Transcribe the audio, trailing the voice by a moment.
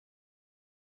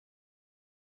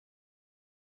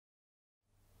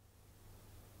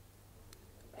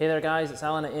Hey there guys, it's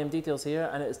Alan at AMDetails here,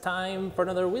 and it's time for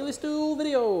another Wheelie Stool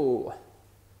video.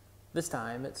 This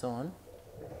time it's on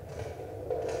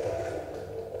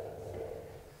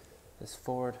this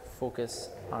Ford Focus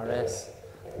RS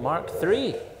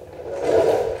Mk3.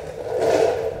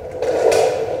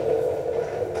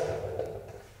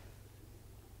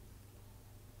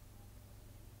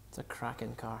 It's a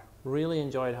cracking car. Really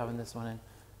enjoyed having this one in.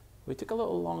 We took a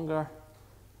little longer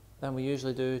than we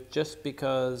usually do just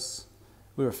because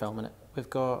we were filming it. We've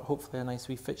got hopefully a nice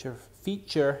wee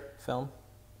feature film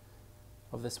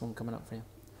of this one coming up for you.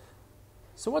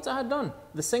 So what's it had done?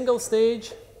 The single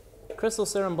stage Crystal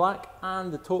Serum Black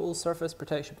and the total surface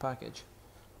protection package.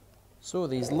 So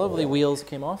these lovely wheels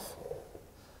came off.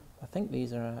 I think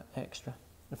these are extra.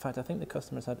 In fact, I think the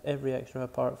customers had every extra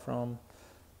apart from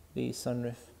the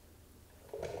sunroof.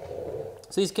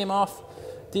 So these came off,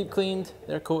 deep cleaned,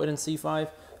 they're coated in C5,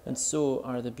 and so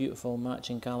are the beautiful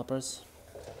matching calipers.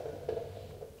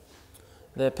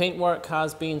 The paintwork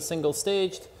has been single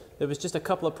staged. There was just a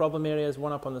couple of problem areas,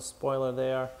 one up on the spoiler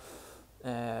there,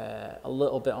 a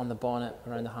little bit on the bonnet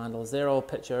around the handles. They're all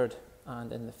pictured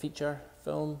and in the feature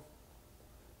film.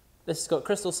 This has got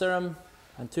Crystal Serum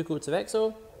and 2 coats of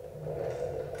EXO.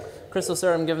 Crystal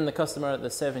Serum giving the customer the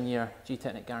 7-year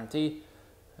Gtechniq guarantee,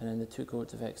 and then the 2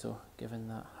 coats of EXO giving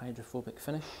that hydrophobic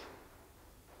finish.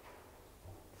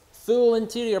 Full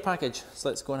interior package, so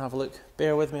let's go and have a look.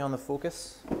 Bear with me on the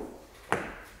Focus.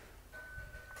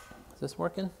 Is this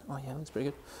working? Oh yeah, looks pretty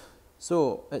good.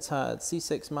 So it's had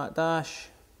C6 matte dash,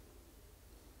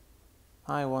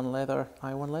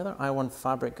 I1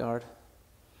 fabric guard,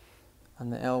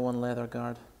 and the L1 leather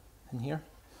guard in here.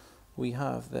 We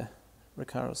have the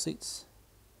Recaro seats.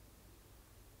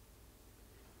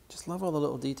 Just love all the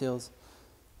little details.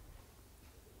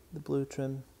 The blue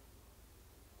trim.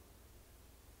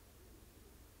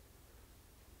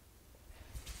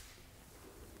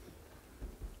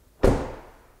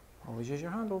 Always use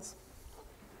your handles.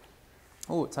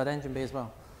 Oh, it's had engine bay as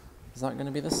well. Is that going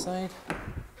to be this side?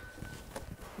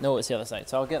 No, it's the other side.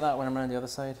 So I'll get that when I'm around the other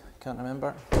side. Can't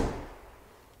remember.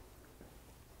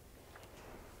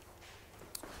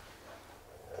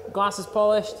 Glass is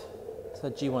polished. It's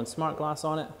had G1 smart glass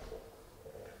on it.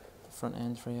 The front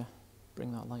end for you.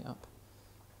 Bring that light up.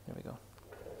 There we go.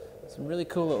 Some really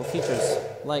cool little features,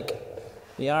 like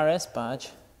the RS badge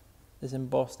is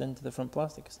embossed into the front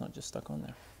plastic. It's not just stuck on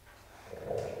there.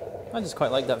 I just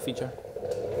quite like that feature.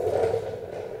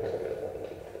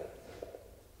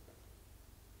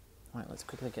 Right, let's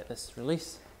quickly get this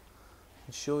release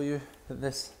and show you that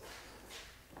this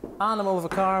animal of a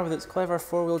car with its clever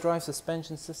 4-wheel drive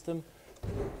suspension system,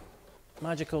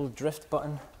 magical drift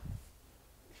button,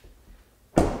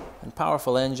 and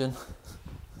powerful engine.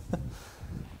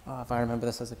 Oh, if I remember,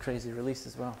 this has a crazy release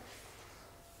as well.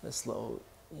 This little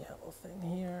yellow thing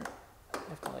here, you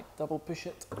have to like double push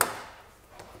it.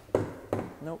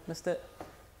 Nope, missed it.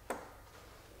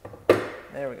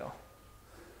 There we go.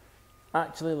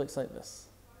 Actually looks like this.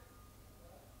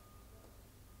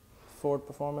 Ford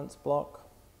Performance block.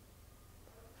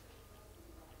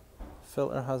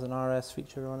 Filter has an RS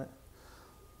feature on it,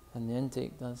 and the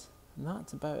intake does. And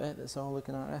that's about it. That's all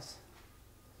looking RS.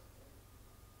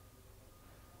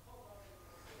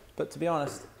 But to be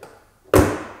honest,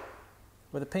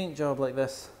 with a paint job like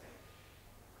this,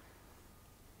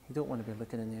 you don't want to be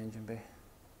looking in the engine bay.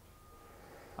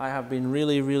 I have been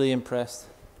really impressed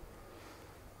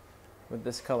with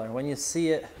this colour. When you see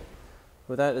it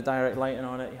without the direct lighting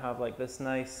on it, you have like this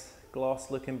nice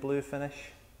gloss looking blue finish.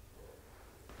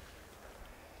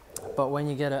 But when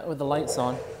you get it with the lights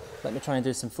on, let me try and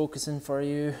do some focusing for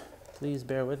you. Please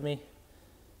bear with me.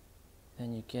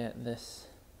 Then you get this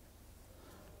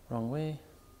wrong way.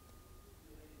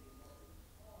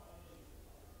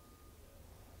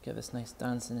 Get this nice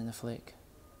dancing in the flake.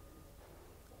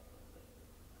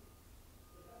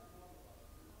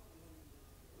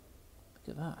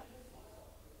 Look at that.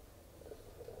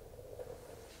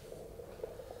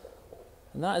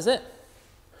 And that is it.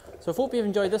 So I hope you've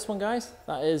enjoyed this one, guys.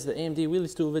 That is the AMD Wheelie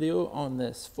Stool video on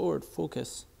this Ford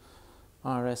Focus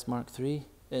RS Mk3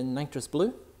 in Nitrous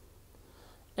Blue.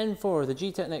 In for the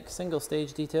Gtechniq single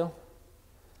stage detail,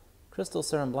 Crystal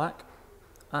Serum Black,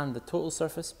 and the total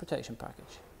surface protection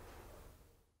package.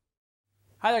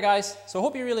 Hi there guys, so I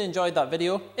hope you really enjoyed that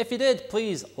video. If you did,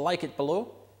 please like it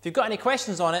below. If you've got any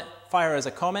questions on it, fire us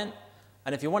a comment,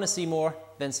 and if you want to see more,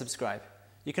 then subscribe.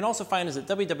 You can also find us at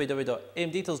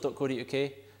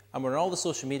www.amdetails.co.uk, and we're on all the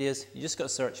social medias. You just got to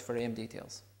search for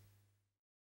AMDetails.